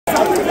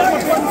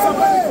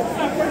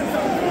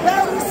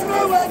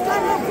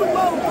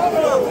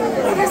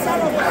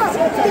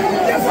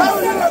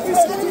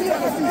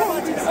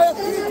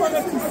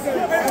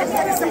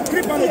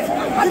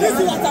Did you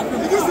see what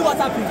happened? Did you see what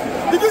happened?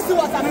 Did you see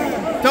what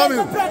happened? Tell me.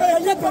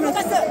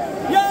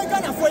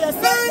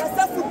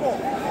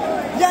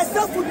 Yes,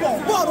 football.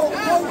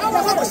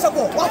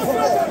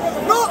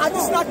 No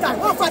additional time.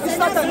 No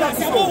additional time.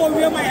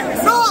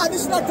 No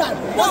additional time.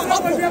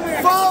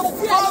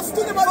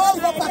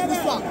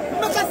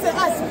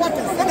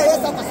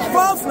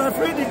 Fourth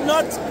referee did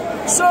not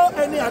show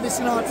any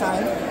additional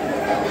time.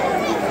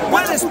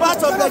 When it's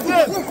part of the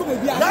game,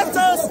 that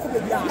tells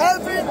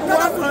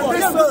everyone on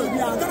this road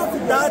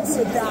that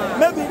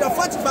maybe the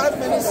 45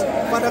 minutes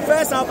for the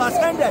first half has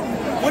ended.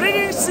 We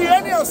didn't see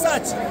any of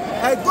such.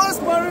 A goal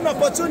scoring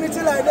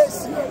opportunity like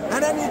this,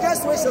 and then he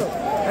just whistled,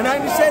 and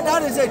then he said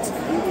that is it.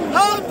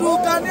 How do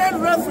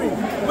Ghanaian referee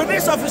with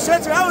this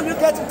officiating? How will you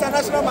get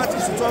international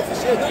matches to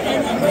officiate?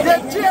 The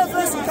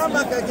GFS will come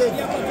back again.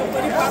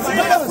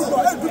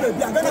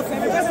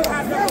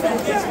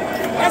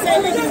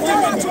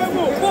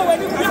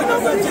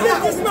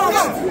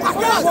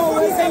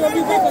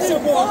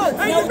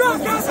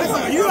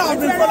 You have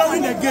been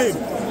following the game.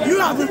 You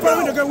have been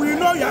following the game. We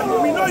know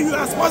you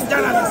are sports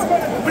journalists.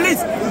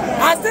 Please,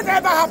 has this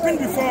ever happened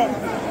before?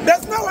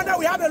 There's no wonder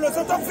we have a lot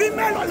of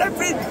female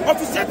referee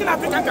officiating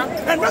African Cup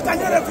and not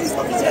Ghanaian referees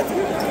officiating.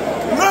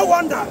 No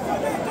wonder.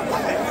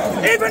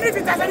 Even if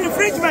it has an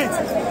infringement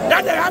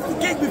that they have to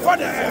kick before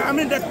the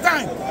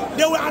time,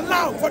 they will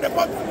allow for the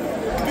ball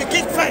to be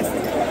kicked first.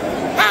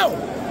 How?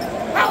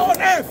 How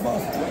on earth?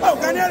 Oh,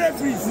 Ghanaian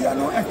referees. We are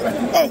not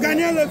expecting. Oh,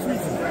 Ghanaian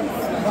referees.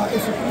 But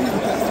it's a please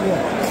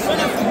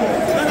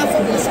Ghana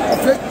football is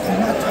afraid to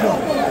match ball.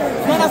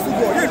 Ghana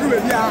football, you do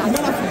it, yeah.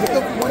 Ghana football.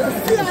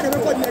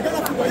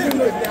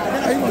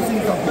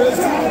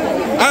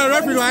 I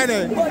referee, I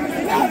know.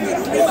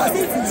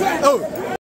 Oh.